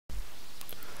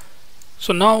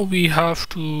So now we have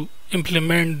to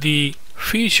implement the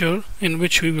feature in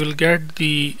which we will get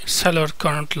the seller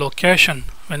current location.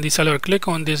 When the seller click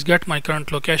on this get my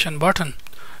current location button.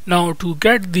 Now to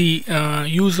get the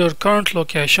user current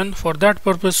location, for that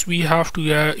purpose we have to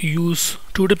use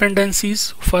two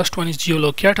dependencies. First one is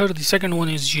geolocator, the second one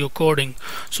is geocoding.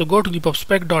 So go to the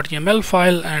pubspec.yml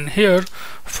file, and here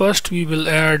first we will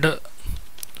add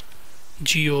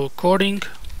geocoding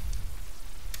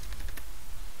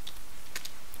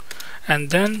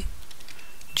and then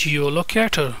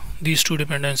geolocator, these two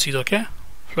dependencies. Okay,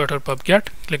 flutter pubget,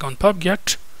 click on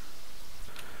pubget.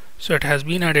 So it has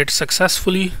been added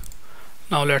successfully.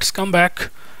 Now let's come back,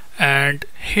 and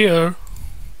here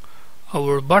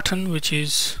our button which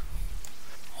is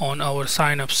on our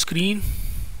sign up screen,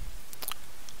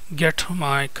 get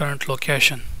my current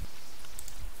location.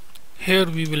 Here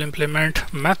we will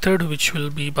implement method which will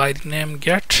be by the name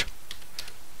get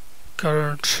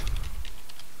current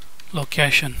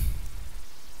location.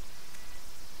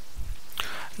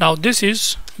 Now this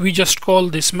is, we just call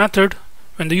this method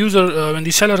when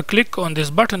the seller click on this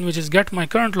button which is get my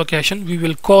current location, we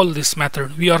will call this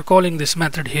method. We are calling this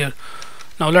method here.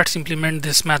 Now let's implement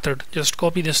this method. Just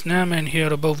copy this name, and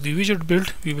here above the widget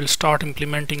build we will start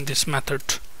implementing this method.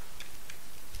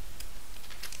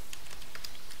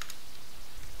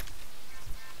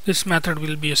 This method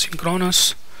will be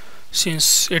asynchronous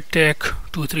since it take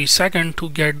 2-3 seconds to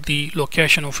get the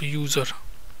location of a user.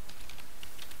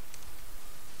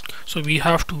 So we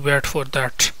have to wait for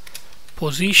that.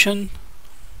 Position,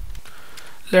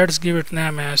 let's give it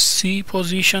name as C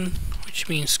position, which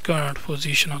means current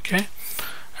position. Okay,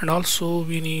 and also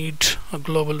we need a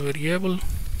global variable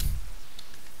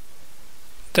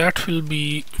that will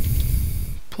be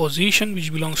position,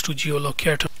 which belongs to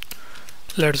geolocator.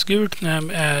 Let's give it name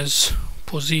as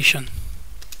position.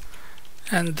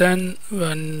 And then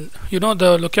when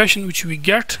the location which we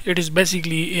get, it is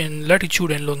basically in latitude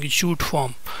and longitude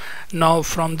form. Now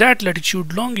from that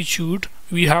latitude longitude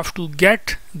we have to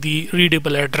get the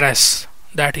readable address,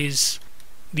 that is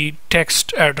the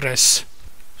text address.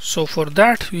 So for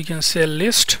that we can say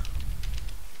list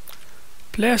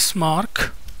place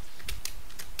mark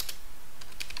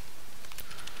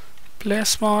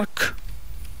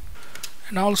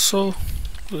and also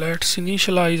let's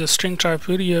initialize a string type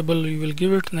variable. We will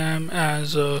give it name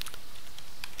as a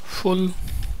full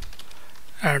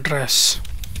address.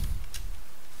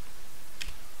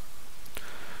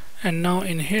 And now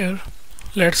in here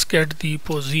let's get the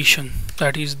position,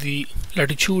 that is the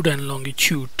latitude and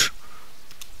longitude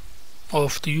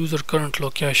of the user current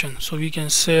location. So we can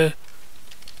say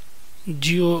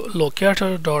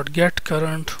geolocator.get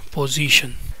current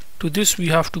position. To this we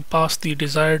have to pass the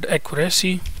desired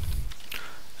accuracy,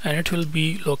 and it will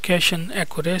be location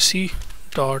accuracy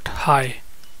dot high.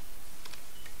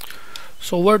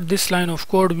 So what this line of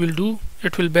code will do,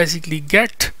 it will basically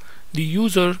get the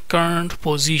user current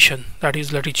position, that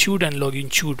is latitude and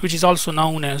longitude, which is also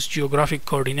known as geographic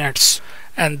coordinates,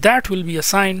 and that will be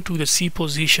assigned to the C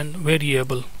position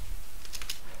variable.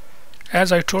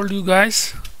 As I told you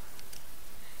guys,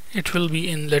 it will be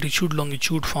in latitude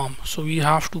longitude form, so we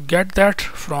have to get that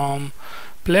from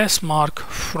place mark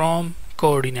from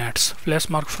coordinates,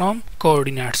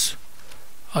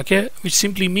 okay, which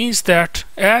simply means that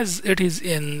as it is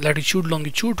in latitude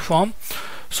longitude form,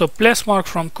 so place mark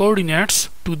from coordinates,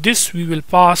 to this we will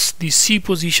pass the C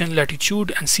position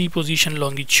latitude and C position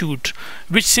longitude,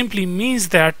 which simply means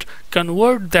that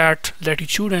convert that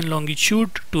latitude and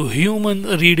longitude to human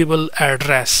readable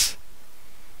address,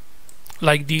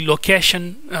 like the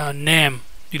location name,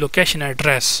 the location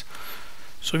address.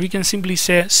 So we can simply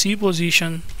say C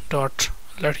position dot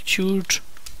latitude,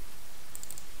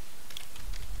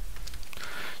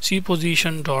 C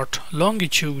position dot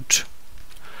longitude.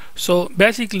 So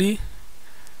basically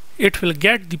it will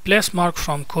get the place mark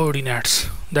from coordinates,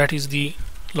 that is the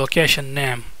location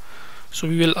name. So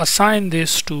we will assign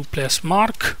this to place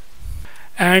mark,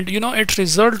 and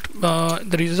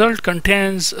the result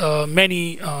contains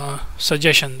many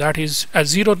suggestions, that is at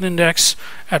 0th index,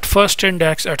 at first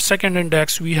index, at second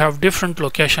index we have different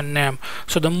location name.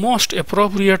 So the most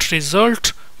appropriate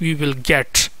result we will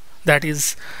get, that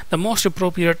is the most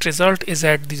appropriate result is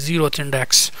at the 0th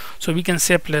index. So we can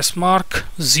say place mark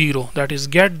 0, that is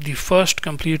get the first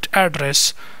complete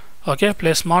address. Okay,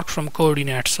 place mark from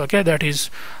coordinates, okay, that is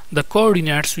the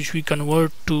coordinates which we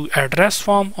convert to address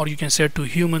form, or you can say to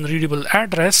human readable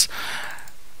address.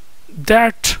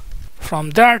 That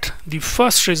from that the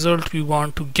first result we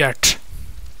want to get,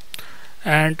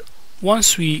 and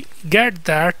once we get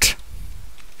that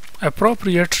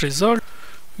appropriate result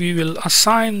we will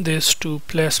assign this to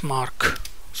place mark.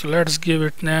 So let's give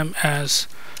it name as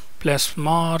plus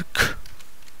mark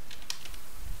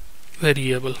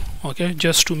variable, okay,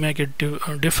 just to make it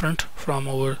different from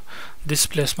our this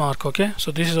place mark. Okay,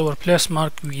 so this is our place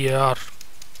mark var.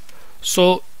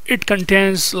 So it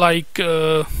contains like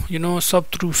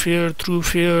sub through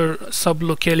fare sub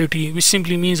locality, which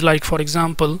simply means, like, for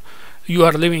example, you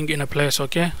are living in a place,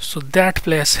 okay, so that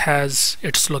place has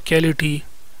its locality,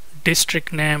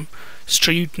 district name,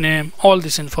 street name, all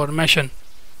this information.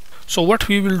 So what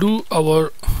we will do,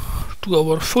 to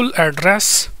our full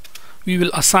address, we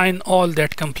will assign all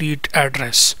that complete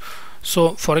address.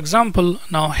 So for example,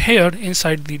 now here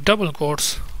inside the double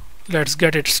quotes, let's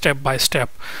get it step by step.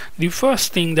 The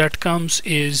first thing that comes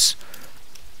is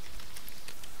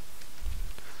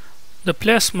the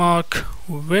place mark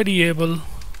variable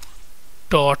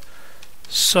dot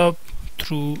sub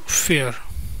through fare,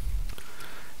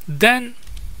 then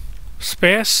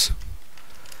space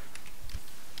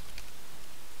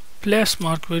place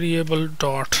mark variable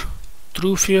dot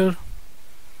through fare.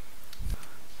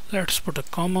 Let's put a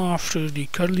comma after the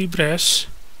curly brace,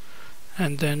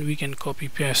 and then we can copy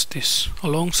paste this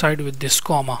alongside with this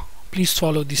comma. Please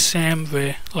follow the same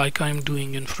way like I'm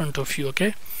doing in front of you,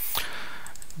 okay?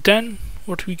 Then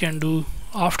what we can do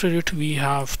after it, we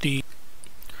have the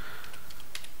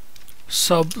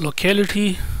sub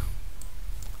locality,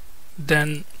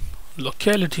 then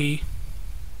locality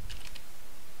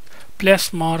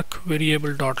place mark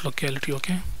variable dot locality,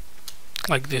 okay,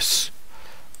 like this.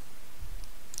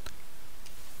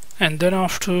 And then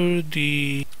after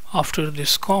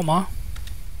this comma,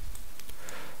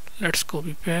 let's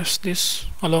copy paste this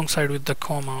alongside with the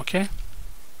comma, okay.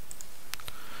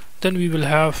 Then we will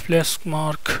have place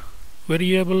mark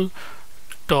variable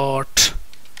dot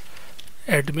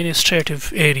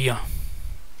administrative area,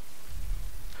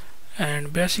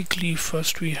 and basically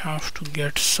first we have to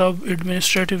get sub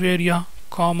administrative area,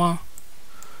 comma,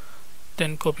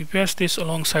 then copy paste this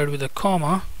alongside with a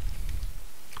comma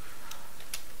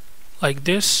like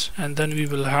this, and then we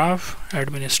will have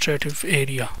administrative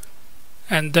area.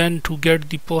 And then to get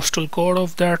the postal code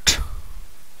of that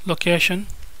location,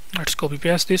 let's copy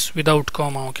paste this without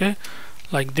comma, okay,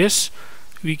 like this.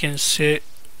 We can say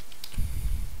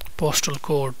postal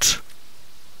code.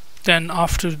 Then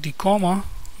after the comma,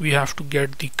 we have to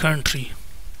get the country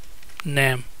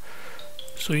name,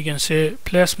 so you can say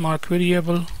place mark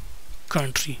variable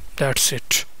country. That's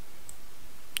it.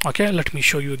 Okay, let me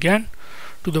show you again.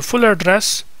 To the full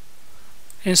address,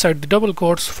 inside the double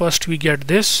quotes, first we get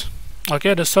this,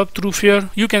 okay, the sub through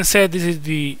fare. You can say this is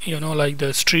the like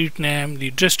the street name, the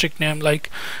district name,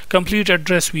 like complete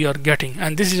address we are getting,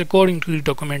 and this is according to the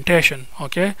documentation,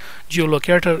 okay,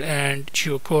 geolocator and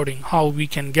geocoding, how we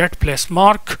can get place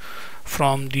mark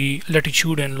from the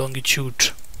latitude and longitude.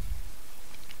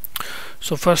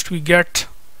 So first we get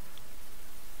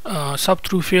sub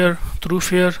through fare,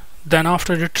 then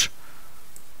after it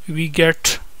we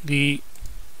get the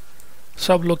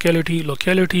sub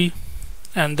locality,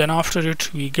 and then after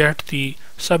it we get the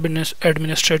sub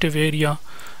administrative area,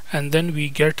 and then we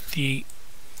get the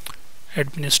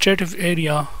administrative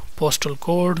area postal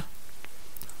code,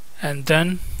 and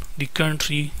then the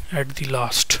country at the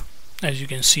last, as you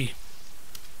can see.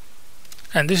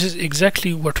 And this is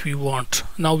exactly what we want.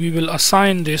 Now we will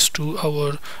assign this to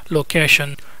our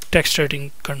location text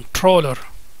editing controller.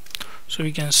 So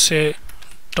we can say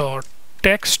dot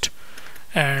text,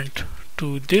 and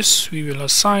to this we will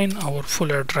assign our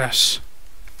full address.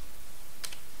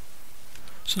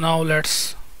 So now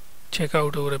let's check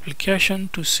out our application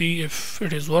to see if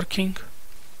it is working.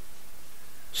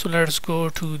 So let's go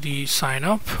to the sign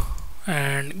up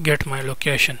and get my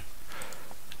location.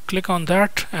 Click on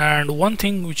that, and one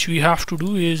thing which we have to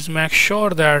do is make sure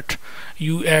that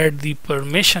you add the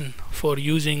permission for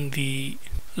using the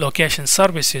location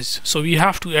services. So we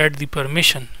have to add the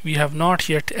permission. We have not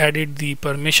yet added the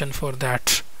permission for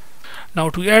that. Now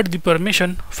to add the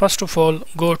permission, first of all,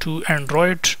 go to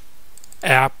Android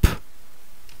app.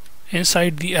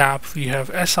 Inside the app we have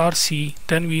src,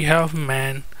 then we have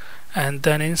man, and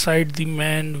then inside the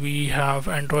man we have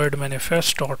Android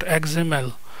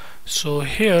manifest.xml. So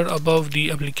here above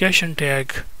the application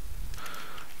tag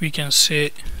we can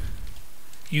say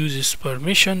uses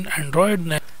permission Android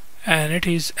name, and it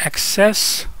is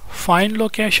access find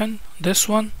location, this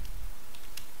one,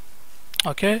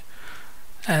 okay,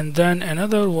 and then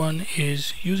another one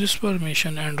is uses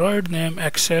permission Android name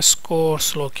access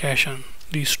course location,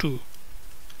 these two,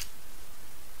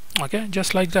 okay,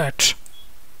 just like that.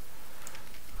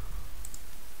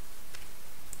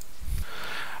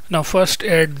 Now first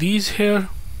add these here,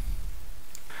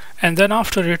 And then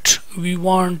after it, we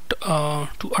want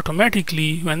to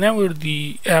automatically, whenever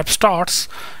the app starts,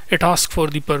 it asks for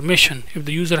the permission if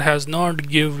the user has not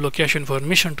give location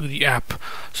permission to the app.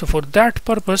 So for that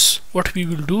purpose, what we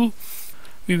will do,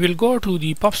 we will go to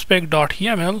the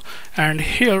pubspec.yaml, and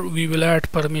here we will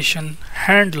add permission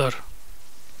handler,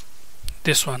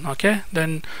 this one. Okay,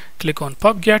 then click on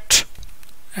pubget,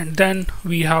 and then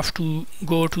we have to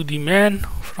go to the main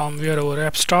from where our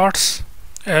app starts,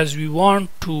 as we want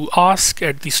to ask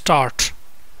at the start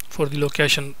for the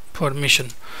location permission.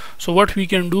 So what we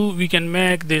can do, we can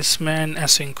make this main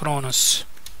asynchronous,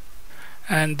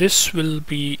 and this will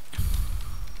be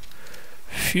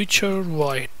future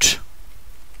void.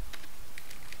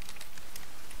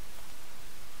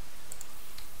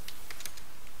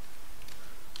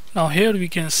 Now here we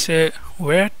can say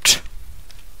wait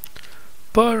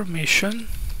permission,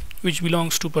 which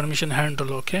belongs to permission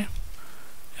handle. Okay,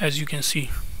 as you can see,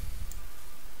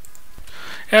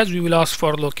 as we will ask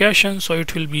for location, so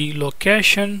it will be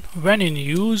location when in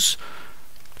use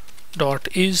dot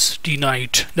is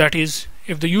denied. That is,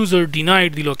 if the user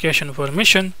denied the location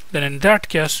permission, then in that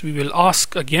case we will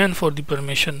ask again for the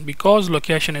permission, because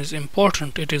location is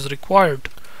important, it is required.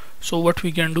 So what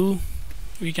we can do,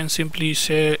 we can simply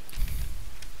say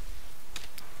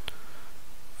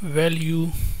value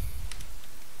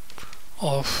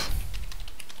of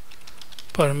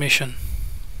permission,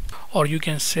 or you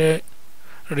can say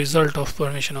result of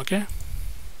permission. Okay,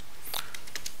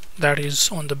 that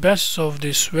is, on the basis of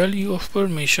this value of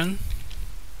permission,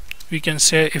 we can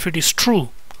say if it is true,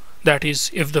 that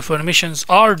is, if the permissions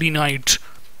are denied,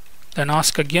 then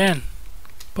ask again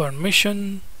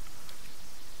permission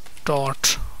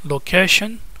dot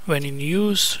location when in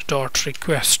use dot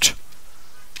request.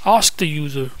 Ask the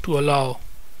user to allow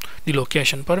the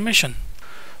location permission.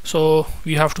 So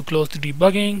we have to close the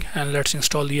debugging, and let's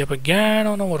install the app again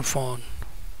on our phone.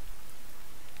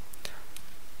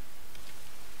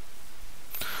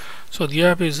 So the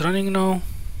app is running now.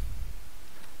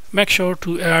 Make sure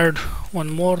to add one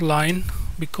more line,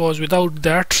 because without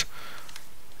that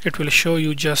it will show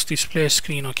you just display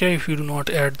screen. Okay, if you do not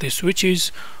add this, which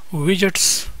is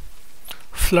widgets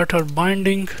flutter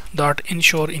binding dot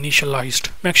ensure initialized.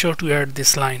 Make sure to add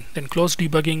this line, then close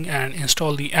debugging and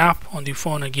install the app on the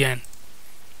phone again.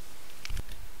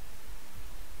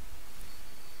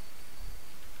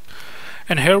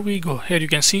 And here we go. Here you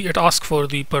can see it asks for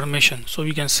the permission, so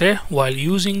we can say while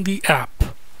using the app.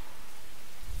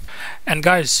 And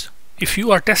guys, if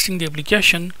you are testing the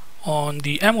application on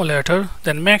the emulator,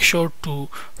 then make sure to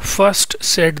first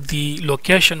set the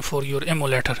location for your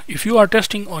emulator. If you are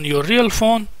testing on your real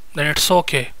phone, then it's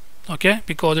okay,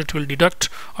 because it will deduct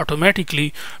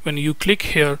automatically when you click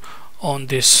here on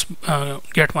this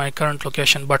get my current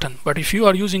location button. But if you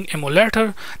are using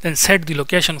emulator, then set the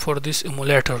location for this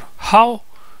emulator. How?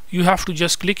 You have to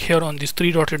just click here on this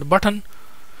three-dotted button,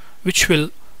 which will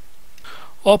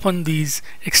open these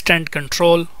extend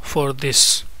control for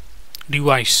this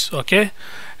device. Okay,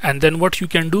 and then what you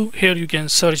can do here, you can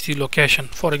search the location.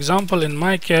 For example, in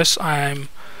my case, I am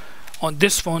on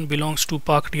this phone belongs to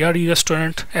Park Diari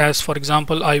restaurant. As for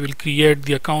example, I will create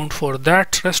the account for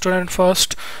that restaurant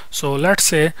first. So let's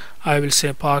say I will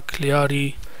say Park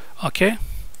Diari, okay,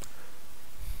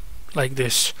 like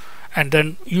this. And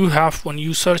then you have, when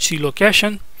you search the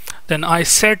location, then I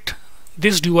set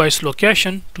this device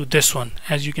location to this one,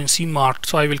 as you can see marked.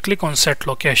 So I will click on set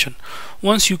location.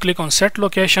 Once you click on set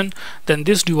location, then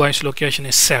this device location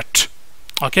is set.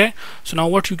 Okay, so now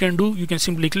what you can do, you can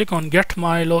simply click on get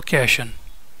my location,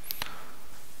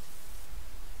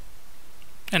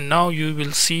 and now you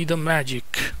will see the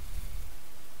magic.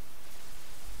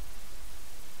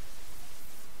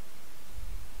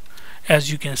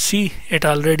 As you can see, it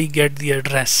already get the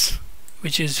address,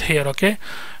 which is here. Okay,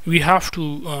 we have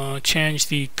to change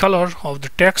the color of the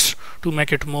text to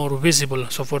make it more visible.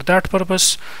 So for that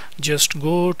purpose, just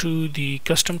go to the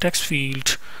custom text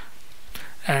field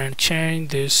and change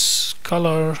this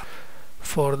color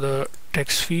for the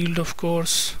text field, of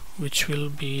course, which will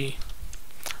be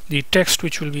the text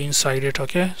which will be inside it.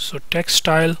 Okay, so text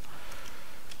style,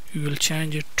 you will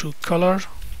change it to colors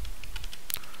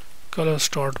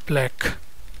dot black.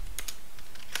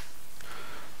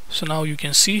 So now you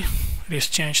can see it is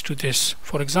changed to this.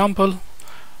 For example,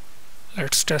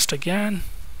 let's test again.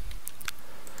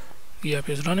 The app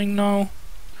is running now.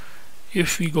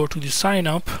 If we go to the sign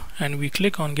up and we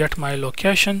click on get my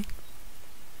location,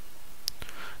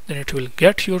 then it will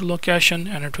get your location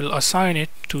and it will assign it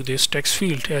to this text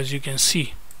field, as you can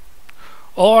see.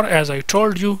 Or as I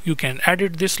told you, you can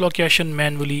edit this location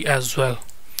manually as well.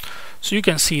 So you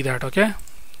can see that. Okay,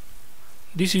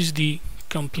 this is the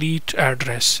complete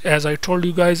address, as I told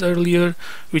you guys earlier,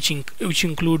 which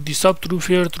include the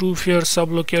sub-thoroughfare, thoroughfare,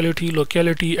 sub-locality,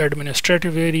 locality,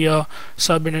 administrative area,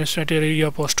 sub-administrative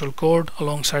area, postal code,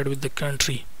 alongside with the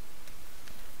country.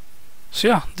 So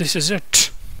yeah, this is it.